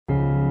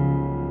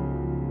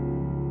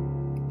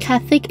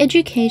Catholic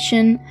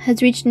education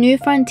has reached new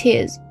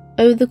frontiers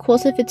over the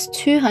course of its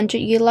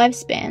 200-year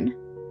lifespan.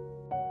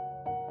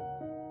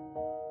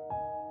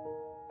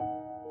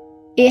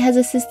 It has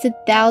assisted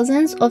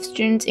thousands of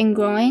students in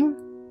growing,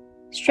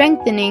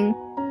 strengthening,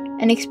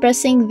 and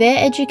expressing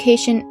their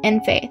education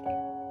and faith.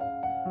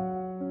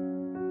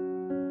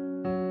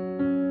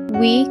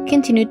 We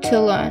continue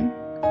to learn.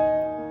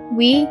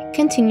 We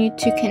continue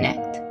to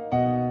connect.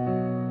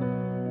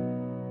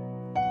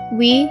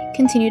 We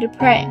continue to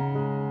pray.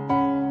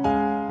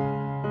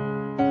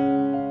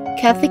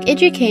 Catholic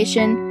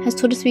education has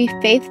taught us to be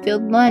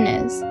faith-filled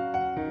learners.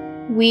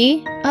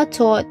 We are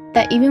taught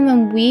that even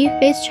when we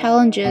face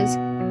challenges,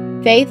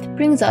 faith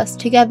brings us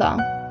together.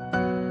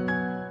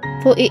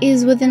 For it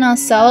is within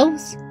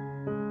ourselves,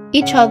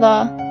 each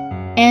other,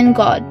 and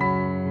God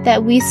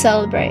that we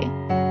celebrate,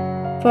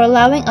 for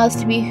allowing us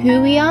to be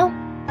who we are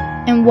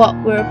and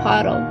what we're a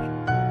part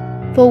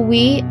of. For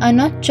we are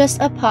not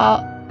just a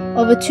part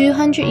of a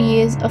 200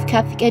 years of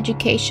Catholic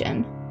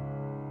education.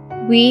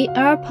 We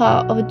are a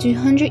part of a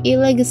 200-year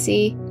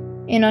legacy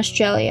in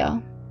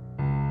Australia.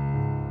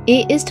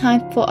 It is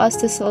time for us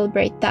to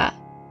celebrate that,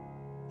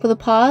 for the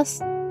past,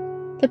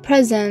 the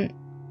present,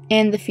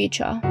 and the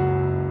future.